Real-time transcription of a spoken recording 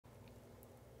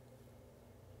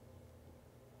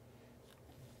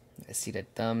Let's see the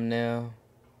thumbnail.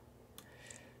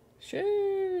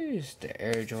 Sheesh, the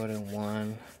Air Jordan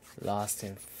 1 Lost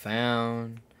and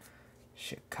Found.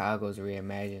 Chicago's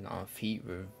Reimagined on Feet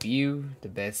review. The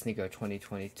best sneaker of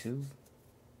 2022.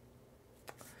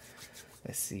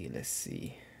 Let's see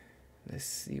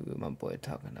what my boy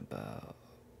talking about.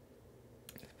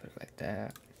 Let's put it like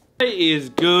that. What is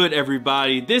good,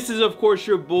 everybody? This is, of course,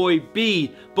 your boy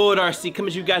BULL1TRC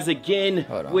coming to you guys again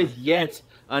with yet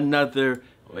another video.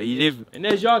 And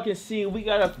as y'all can see, we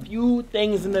got a few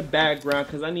things in the background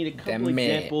because I need a couple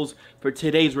examples for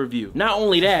today's review. Not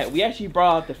only that, we actually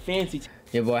brought out the fancy.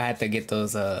 Your boy had to get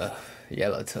those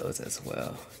yellow toes as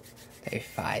well. They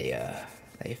fire.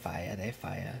 They fire. They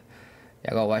fire.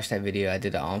 Y'all go watch that video. I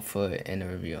did an on foot and a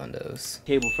review on those.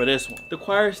 Cable for this one. The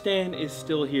choir stand is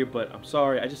still here, but I'm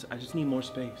sorry, I just need more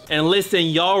space. And listen,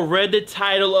 y'all read the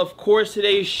title. Of course,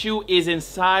 today's shoe is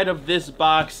inside of this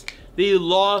box. The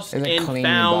Lost and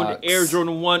Found Air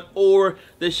Jordan 1 or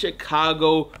the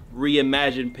Chicago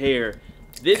Reimagined pair.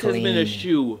 This has been a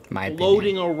shoe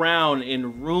floating around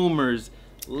in rumors,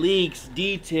 leaks,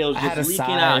 details, just leaking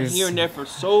out here and there for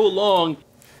so long.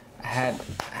 I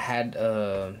had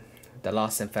the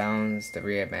Lost and Founds, the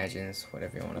Reimagineds,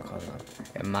 whatever you want to call them,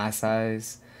 in my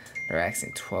size. They're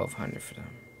asking $1,200 for them,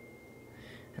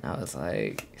 and I was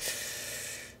like,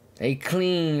 they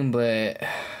clean, but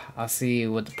I'll see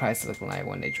what the price looking like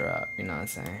when they drop. You know what I'm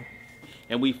saying?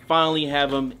 And we finally have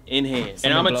them in hand.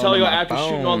 And I'm gonna tell you, after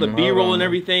shooting all the B-roll and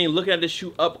everything, looking at this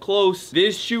shoe up close,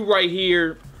 this shoe right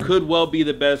here could well be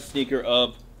the best sneaker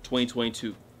of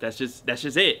 2022. That's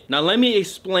just it. Now let me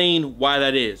explain why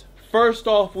that is. First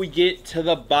off, we get to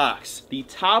the box. The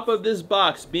top of this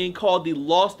box, being called the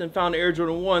Lost and Found Air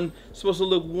Jordan 1, is supposed to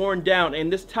look worn down,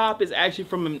 and this top is actually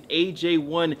from an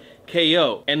AJ1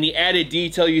 KO. And the added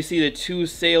detail, you see the 2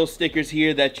 sales stickers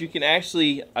here that you can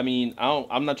actually, I mean,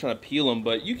 I'm not trying to peel them,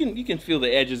 but you can feel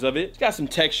the edges of it. It's got some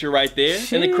texture right there.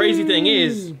 And the crazy thing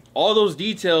is, all those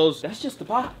details, that's just the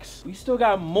box. We still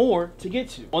got more to get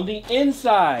to. On the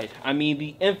inside, I mean,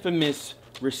 the infamous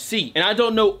receipt. And I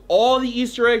don't know all the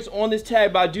Easter eggs on this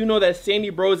tag, but I do know that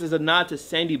Sandy Bros is a nod to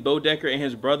Sandy Bodecker and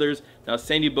his brothers. Now,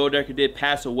 Sandy Bodecker did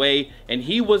pass away, and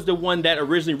he was the one that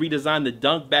originally redesigned the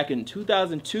Dunk back in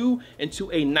 2002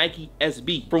 into a Nike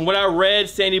SB. From what I read,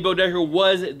 Sandy Bodecker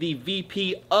was the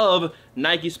VP of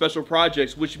Nike Special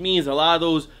Projects, which means a lot of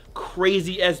those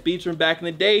crazy SBs from back in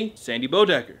the day, Sandy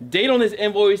Bodecker. Date on this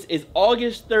invoice is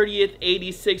August 30th,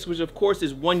 86, which of course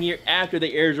is 1 year after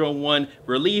the Air Jordan 1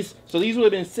 release. So these would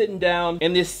have been sitting down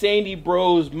in this Sandy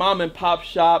Bros mom and pop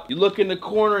shop. You look in the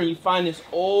corner and you find this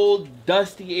old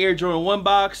dusty Air Jordan 1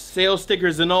 box, sales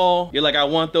stickers and all. You're like, I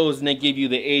want those, and they give you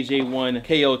the AJ1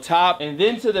 KO top. And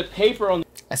then to the paper on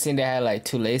I seen they had like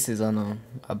 2 laces on them,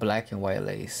 a black and white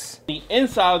lace. The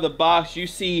inside of the box, you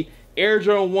see Air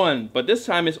Jordan 1, but this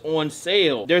time it's on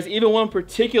sale. There's even one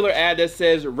particular ad that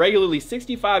says regularly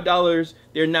 $65,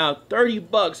 they're now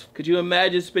 $30. Could you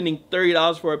imagine spending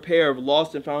 $30 for a pair of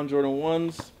Lost and Found Jordan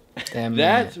 1s? Damn,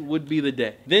 that would be the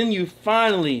day. Then you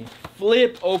finally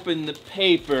flip open the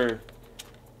paper,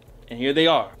 and here they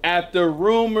are. After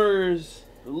rumors,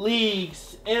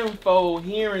 leaks, info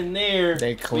here and there,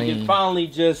 we can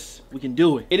finally we can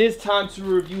do it. It is time to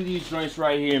review these joints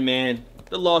right here, man.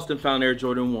 The Lost and Found Air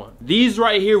Jordan 1. These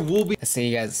right here will be, I see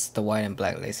you guys the white and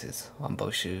black laces on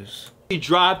both shoes.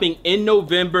 Dropping in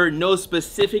November, no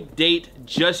specific date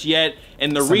just yet,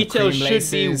 and the retail should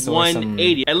be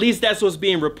 $180. At least that's what's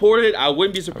being reported. I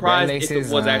wouldn't be surprised if it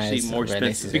was actually more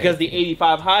expensive, because the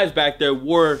 85 highs back there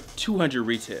were $200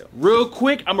 retail. Real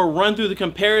quick, I'm gonna run through the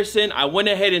comparison. I went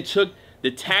ahead and took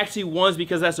the Taxi ones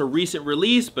because that's a recent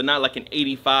release, but not like an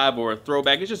 85 or a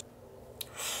throwback. It's just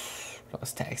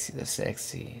Lost Taxi, the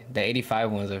sexy. The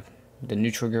 85 ones are the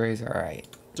neutral grays, are alright.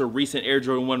 It's a recent Air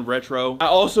Jordan 1 retro. I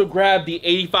also grabbed the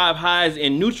 85 highs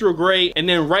in neutral gray, and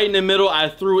then right in the middle I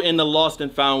threw in the Lost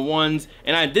and Found ones.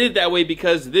 And I did it that way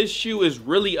because this shoe is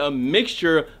really a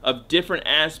mixture of different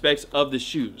aspects of the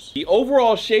shoes. The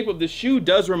overall shape of the shoe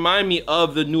does remind me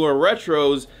of the newer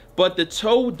retros, but the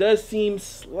toe does seem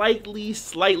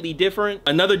slightly different.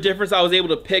 Another difference I was able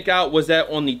to pick out was that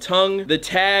on the tongue, the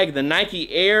tag, the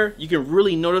Nike Air, you can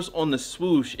really notice on the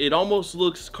swoosh, it almost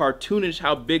looks cartoonish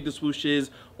how big the swoosh is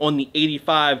on the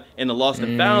 85 and the Lost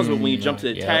and Founds, but when you jump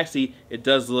to the Taxi, it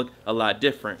does look a lot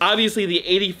different. Obviously the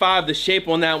 85, the shape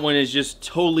on that one is just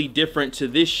totally different to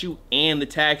this shoe and the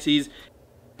Taxis.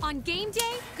 On game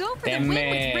day, go for the win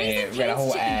with Raising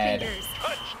Cane's chicken fingers.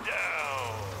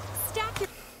 Stack your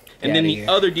And then the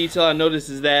other detail I noticed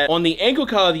is that on the ankle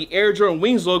collar, the Air Jordan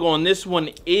Wings logo on this one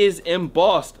is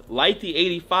embossed. Like the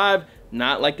 85,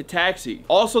 not like the Taxi.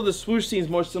 Also, the swoosh seems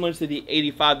more similar to the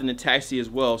 85 than the Taxi as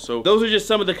well. So those are just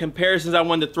some of the comparisons I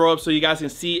wanted to throw up so you guys can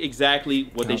see exactly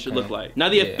what they should look like. Now,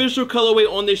 the official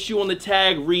colorway on this shoe on the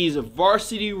tag reads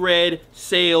Varsity Red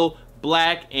Sail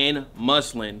Black and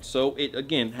Muslin. So it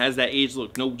again has that aged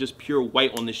look, no just pure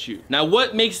white on the shoe. Now,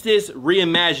 what makes this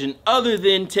reimagined other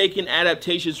than taking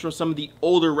adaptations from some of the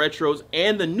older retros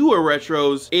and the newer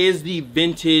retros is the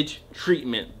vintage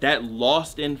treatment, that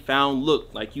lost and found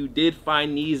look. Like, you did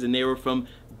find these and they were from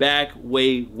back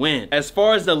way when. As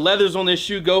far as the leathers on this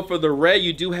shoe go, for the red,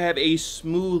 you do have a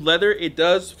smooth leather. It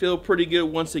does feel pretty good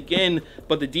once again,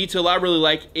 but the detail I really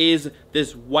like is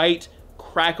this white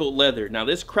crackled leather. Now,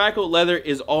 this crackled leather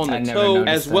is on the toe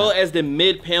as well as the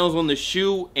mid panels on the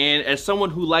shoe. And as someone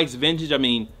who likes vintage, I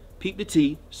mean, peep the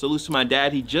tee. Salute to my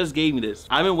dad. He just gave me this.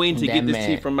 I've been waiting to get this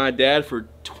tee from my dad for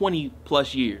 20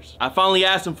 plus years. I finally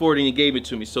asked him for it and he gave it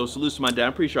to me. So salute to my dad.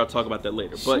 I'm pretty sure I'll talk about that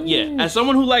later. But yeah, as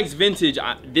someone who likes vintage,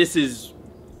 this is,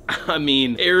 I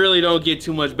mean, it really don't get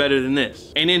too much better than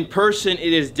this. And in person,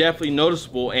 it is definitely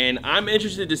noticeable. And I'm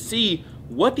interested to see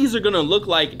what these are gonna look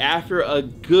like after a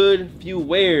good few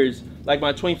wears. Like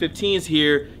my 2015s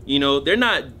here, you know, they're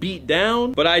not beat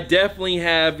down, but I definitely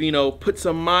have, you know, put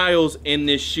some miles in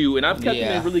this shoe, and I've kept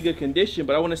them in really good condition,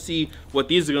 but I wanna see what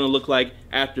these are gonna look like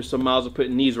after some miles of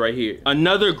putting these right here.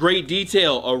 Another great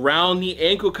detail around the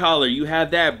ankle collar, you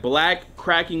have that black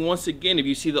cracking once again. If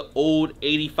you see the old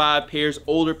 85 pairs,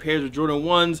 older pairs of Jordan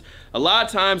 1s, a lot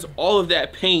of times all of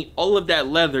that paint, all of that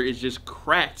leather is just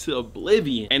cracked to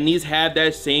oblivion, and these have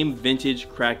that same vintage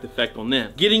cracked effect on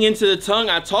them. Getting into the tongue,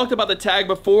 I talked about the tag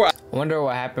before. I wonder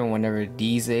what happened whenever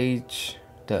these age,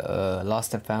 the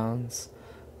lost and founds,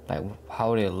 like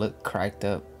how would it look cracked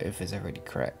up if it's already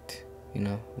cracked? You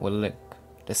know, will it look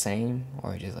the same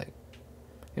or just like,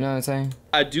 you know what I'm saying?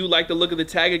 I do like the look of the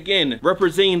tag again,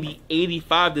 representing the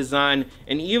 85 design,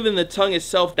 and even the tongue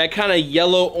itself, that kind of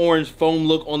yellow orange foam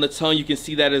look on the tongue, you can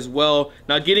see that as well.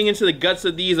 Now, getting into the guts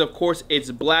of these, of course,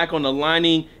 it's black on the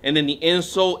lining, and then the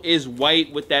insole is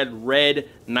white with that red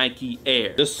Nike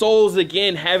Air. The soles,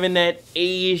 again, having that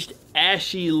aged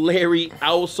ashy Larry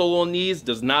outsole on these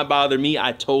does not bother me.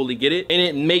 I totally get it, and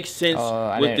it makes sense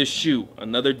with the shoe.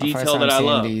 Another detail that I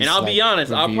love. And I'll be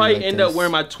honest, I'll probably end up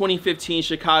wearing my 2015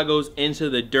 Chicago's into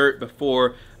the dirt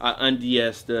before I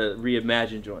unds the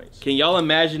reimagined joints. Can y'all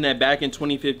imagine that back in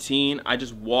 2015 I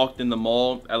just walked in the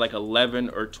mall at like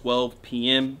 11 or 12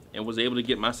 p.m. and was able to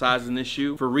get my size in this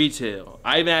shoe for retail?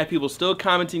 I even had people still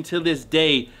commenting to this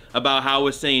day about how I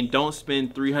was saying don't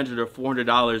spend $300 or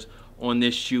 $400 on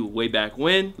this shoe way back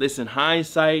when. Listen,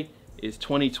 hindsight is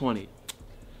 2020.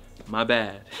 My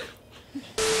bad.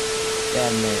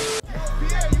 Damn man.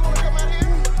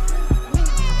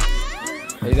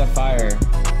 He's on fire.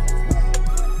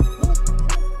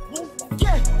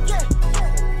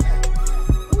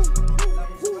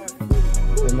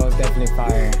 He's most definitely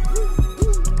fire.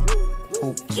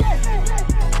 Ooh.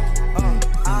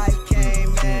 I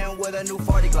came in with a new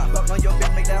 40 Glock. Fuck on your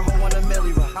bitch, make that hoe want a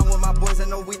milli rock. I'm with my boys and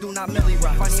no, we do not milli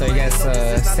rock. So you guys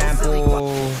sample it,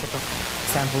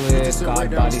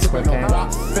 God body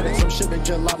sweatpants.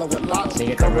 They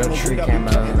get the real tree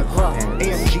camera and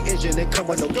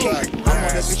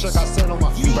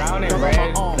brown and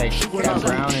red, like that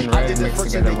brown and red mixed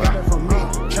together well.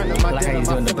 I like how he's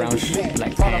doing the brown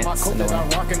like pants and the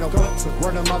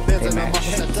they match.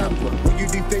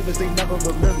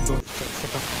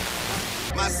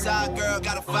 My side girl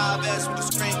got a 5S with the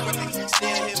screen quick. Still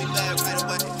hear me laugh right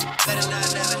away. Better not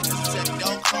never hesitate.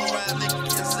 Don't come around licking in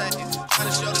a second. Trying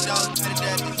to show the dog better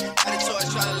than me. Got a toy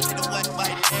trying to lick the wet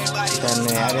bite. Everybody Then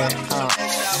they had it.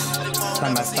 It's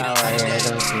not my style right here.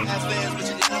 Let me see.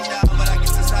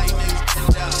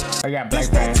 I got black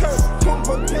pants.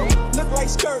 Look like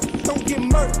skirt. Don't get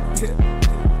murked.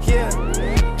 Yeah.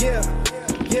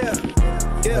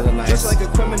 Those are nice. Just like a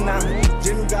criminal.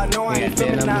 Didn't got no I ain't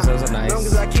feeling now. Those are nice. Long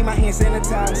as I keep my hands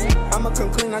sanitized. I'ma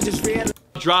come clean, I just realized.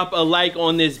 Drop a like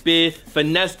on this bid,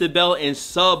 finesse the bell, and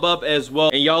sub up as well.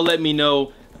 And y'all let me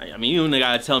know. I mean, you don't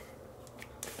gotta tell me.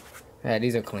 Yeah,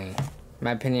 these are clean.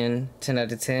 My opinion, 10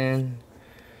 out of 10.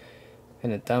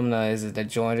 And the thumbnail is the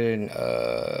Jordan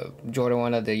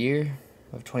 1 of the year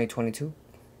of 2022.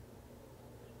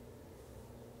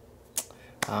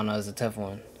 I don't know, it's a tough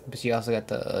one. But you also got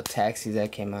the taxis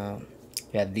that came out.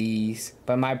 You got these.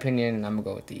 But in my opinion, I'm gonna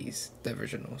go with these, the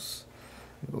originals.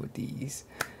 I'm gonna go with these.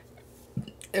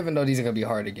 Even though these are gonna be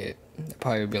hard to get, they'll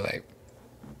probably be like.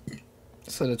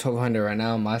 So the 1200 right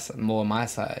now, more my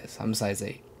size. I'm size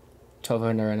 8.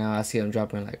 1200 right now. I see them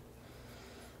dropping like.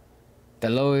 The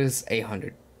lowest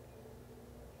 800.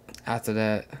 After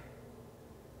that,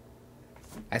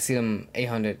 I see them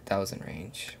 800,000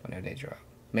 range whenever they drop.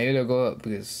 Maybe they'll go up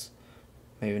because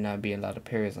maybe not be a lot of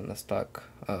pairs on the stock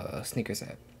sneakers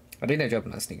app. I think they're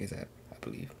dropping on sneakers app, I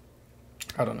believe.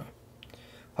 I don't know.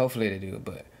 Hopefully they do,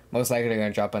 but most likely they're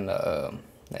gonna drop on the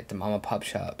like the mama pop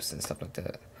shops and stuff like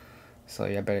that. So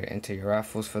y'all better enter your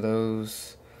raffles for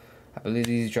those. I believe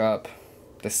these drop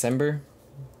December,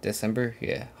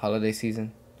 yeah, holiday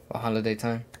season or holiday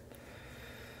time.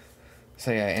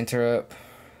 So yeah, enter up.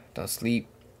 Don't sleep.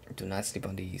 Do not sleep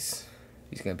on these.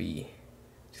 These gonna be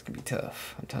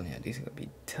tough. I'm telling you, these are gonna be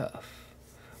tough.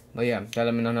 But yeah, y'all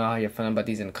let me know how you're feeling about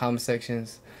these in the comment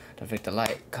sections. Don't forget to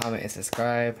like, comment, and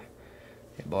subscribe.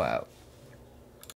 Your boy out.